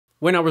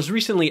When I was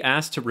recently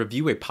asked to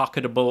review a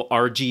pocketable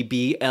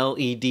RGB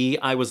LED,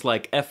 I was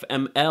like,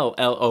 FML,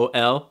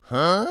 LOL.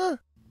 Huh?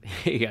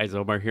 Hey guys,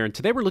 Omar here, and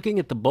today we're looking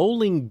at the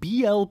Boling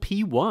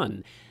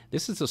P1.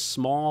 This is a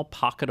small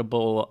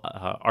pocketable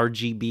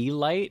RGB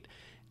light,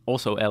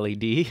 also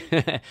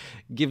LED.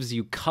 Gives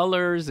you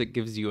colors, it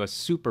gives you a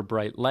super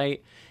bright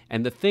light.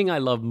 And the thing I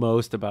love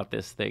most about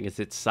this thing is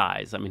its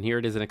size. I mean, here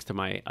it is next to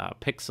my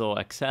Pixel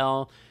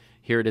XL.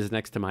 Here it is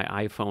next to my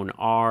iPhone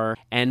R.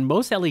 And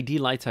most LED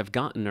lights I've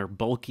gotten are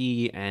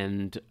bulky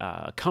and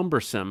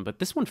cumbersome, but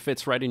this one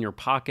fits right in your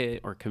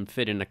pocket or can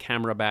fit in a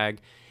camera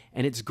bag.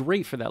 And it's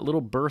great for that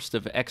little burst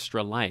of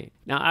extra light.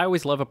 Now, I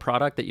always love a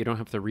product that you don't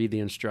have to read the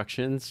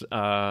instructions,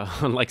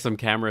 unlike some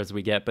cameras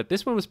we get, but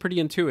this one was pretty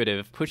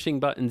intuitive. Pushing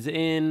buttons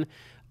in,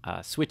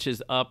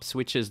 switches up,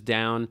 switches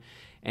down,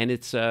 and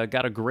it's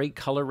got a great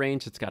color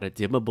range. It's got a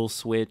dimmable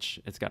switch.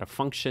 It's got a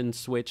function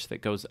switch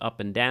that goes up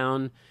and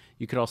down.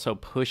 You could also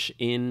push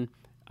in,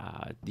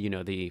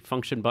 the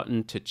function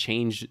button to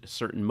change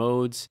certain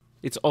modes.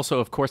 It's also,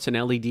 of course, an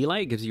LED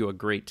light. It gives you a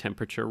great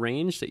temperature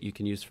range that you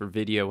can use for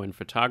video and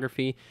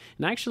photography.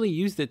 And I actually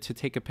used it to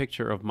take a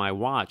picture of my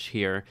watch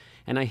here.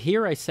 And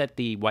I set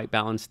the white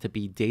balance to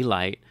be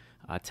daylight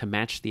to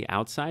match the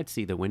outside.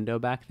 See the window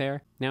back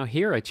there? Now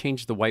here I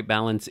changed the white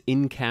balance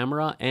in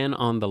camera and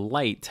on the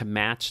light to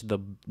match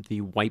the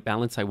white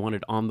balance I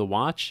wanted on the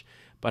watch.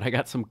 But I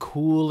got some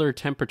cooler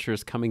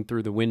temperatures coming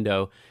through the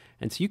window.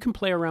 And so you can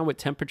play around with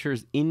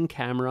temperatures in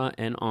camera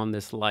and on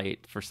this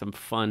light for some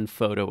fun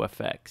photo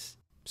effects.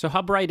 So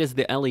how bright is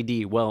the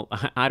LED? Well,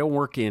 I don't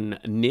work in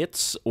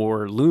nits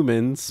or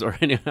lumens or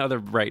any other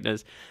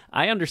brightness.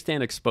 I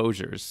understand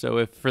exposures. So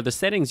if for the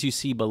settings you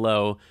see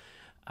below,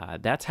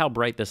 that's how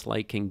bright this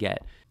light can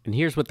get. And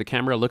here's what the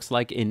camera looks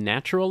like in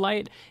natural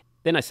light.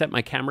 Then I set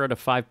my camera to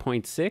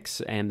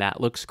 5.6 and that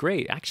looks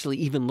great. Actually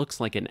even looks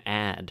like an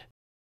ad.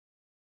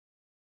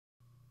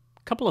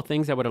 Couple of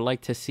things I would have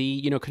liked to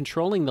see,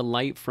 controlling the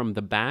light from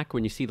the back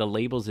when you see the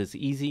labels is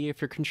easy. If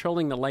you're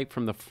controlling the light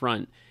from the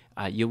front,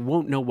 you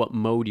won't know what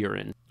mode you're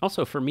in.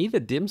 Also, for me,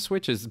 the dim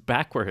switch is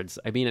backwards.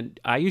 I mean,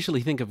 I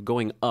usually think of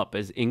going up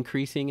as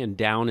increasing and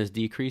down as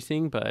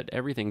decreasing, but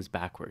everything's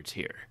backwards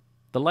here.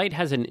 The light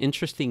has an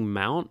interesting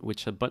mount,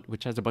 which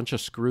has a bunch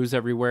of screws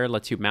everywhere,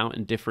 lets you mount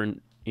in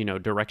different,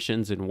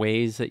 directions and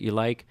ways that you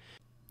like.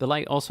 The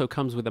light also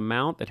comes with a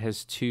mount that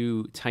has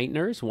two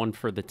tighteners, one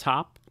for the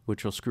top,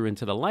 which will screw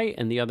into the light,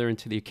 and the other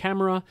into the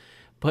camera.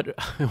 But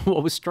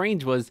what was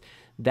strange was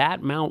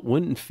that mount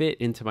wouldn't fit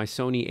into my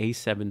Sony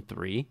a7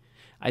 III.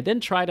 I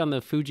then tried on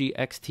the Fuji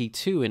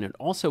X-T2, and it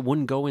also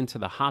wouldn't go into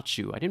the hot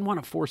shoe. I didn't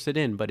want to force it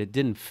in, but it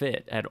didn't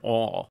fit at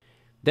all.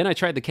 Then I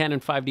tried the Canon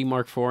 5D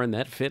Mark IV, and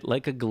that fit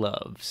like a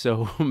glove.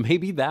 So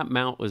maybe that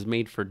mount was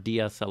made for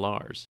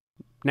DSLRs.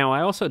 Now,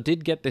 I also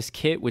did get this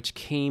kit, which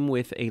came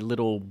with a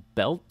little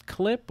belt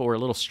clip or a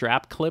little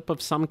strap clip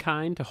of some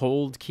kind to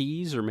hold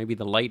keys or maybe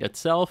the light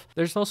itself.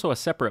 There's also a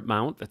separate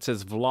mount that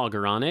says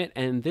Vlogger on it,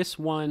 and this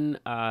one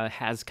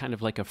has kind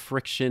of like a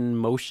friction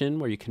motion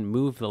where you can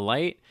move the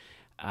light,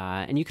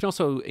 and you can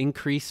also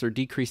increase or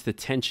decrease the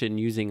tension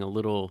using a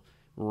little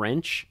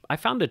wrench. I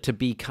found it to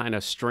be kind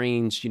of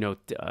strange,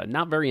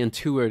 not very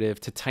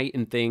intuitive to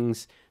tighten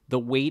things. The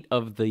weight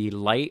of the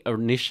light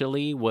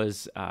initially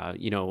was, a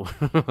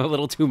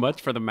little too much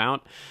for the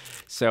mount.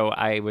 So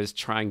I was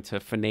trying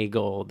to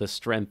finagle the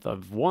strength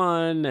of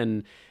one.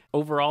 And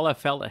overall, I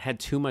felt it had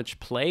too much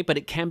play, but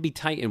it can be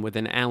tightened with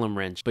an Allen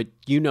wrench. But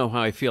you know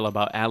how I feel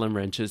about Allen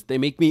wrenches. They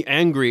make me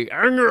angry.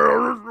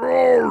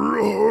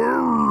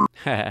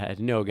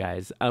 No,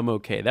 guys, I'm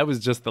okay. That was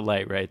just the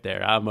light right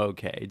there. I'm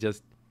okay.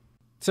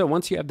 So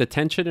once you have the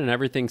tension and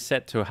everything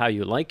set to how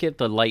you like it,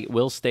 the light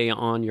will stay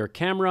on your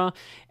camera,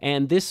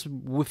 and this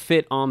will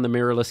fit on the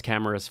mirrorless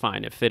cameras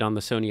fine. It fit on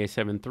the Sony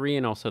a7 III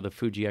and also the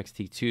Fuji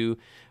X-T2,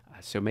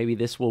 so maybe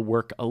this will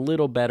work a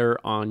little better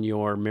on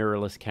your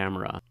mirrorless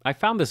camera. I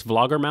found this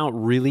Vlogger mount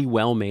really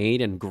well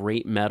made and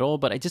great metal,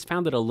 but I just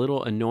found it a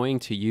little annoying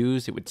to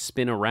use. It would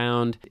spin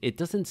around. It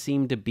doesn't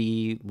seem to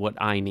be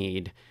what I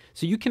need.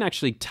 So you can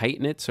actually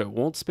tighten it so it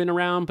won't spin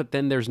around, but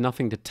then there's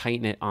nothing to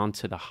tighten it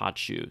onto the hot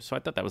shoe. So I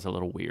thought that was a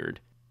little weird.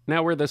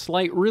 Now where this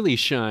light really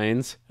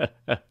shines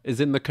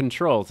is in the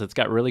controls. It's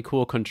got really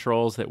cool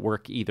controls that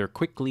work either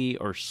quickly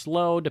or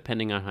slow,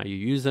 depending on how you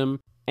use them.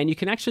 And you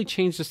can actually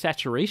change the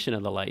saturation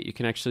of the light. You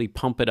can actually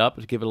pump it up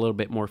to give it a little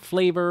bit more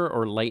flavor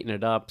or lighten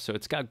it up. So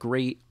it's got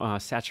great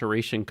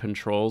saturation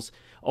controls,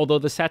 although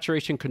the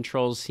saturation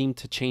controls seem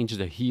to change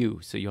the hue.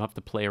 So you'll have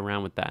to play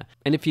around with that.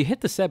 And if you hit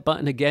the set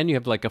button again, you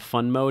have like a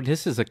fun mode.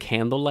 This is a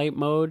candlelight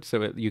mode.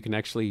 So you can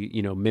actually,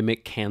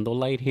 mimic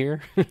candlelight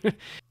here.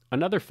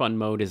 Another fun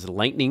mode is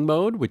lightning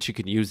mode, which you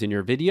can use in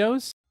your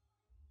videos.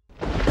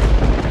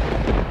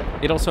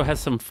 It also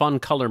has some fun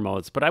color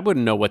modes, but I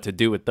wouldn't know what to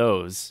do with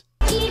those.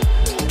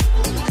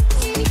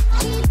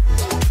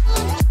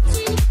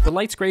 The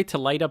light's great to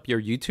light up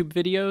your YouTube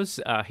videos.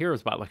 Here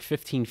it's about like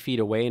 15 feet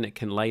away and it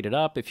can light it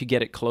up. If you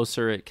get it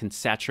closer, it can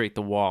saturate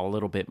the wall a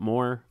little bit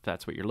more, if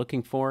that's what you're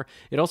looking for.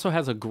 It also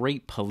has a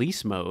great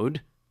police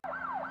mode.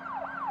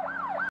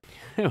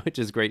 which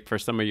is great for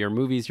some of your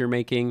movies you're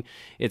making.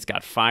 It's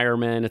got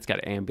firemen, it's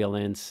got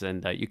ambulance,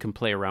 and you can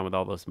play around with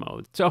all those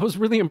modes. So I was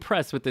really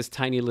impressed with this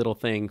tiny little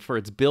thing for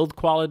its build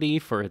quality,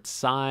 for its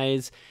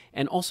size,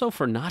 and also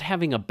for not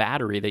having a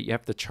battery that you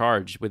have to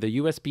charge. With a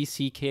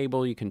USB-C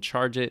cable, you can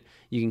charge it.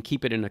 You can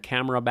keep it in a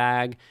camera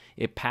bag.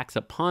 It packs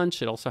a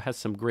punch. It also has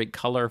some great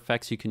color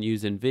effects you can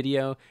use in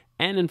video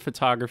and in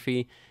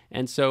photography.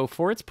 And so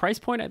for its price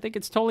point, I think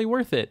it's totally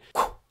worth it.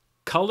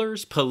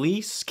 Colors,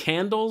 police,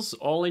 candles,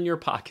 all in your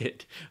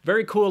pocket.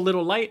 Very cool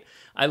little light.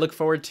 I look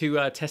forward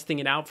to testing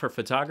it out for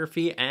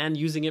photography and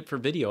using it for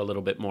video a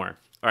little bit more.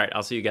 All right,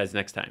 I'll see you guys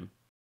next time.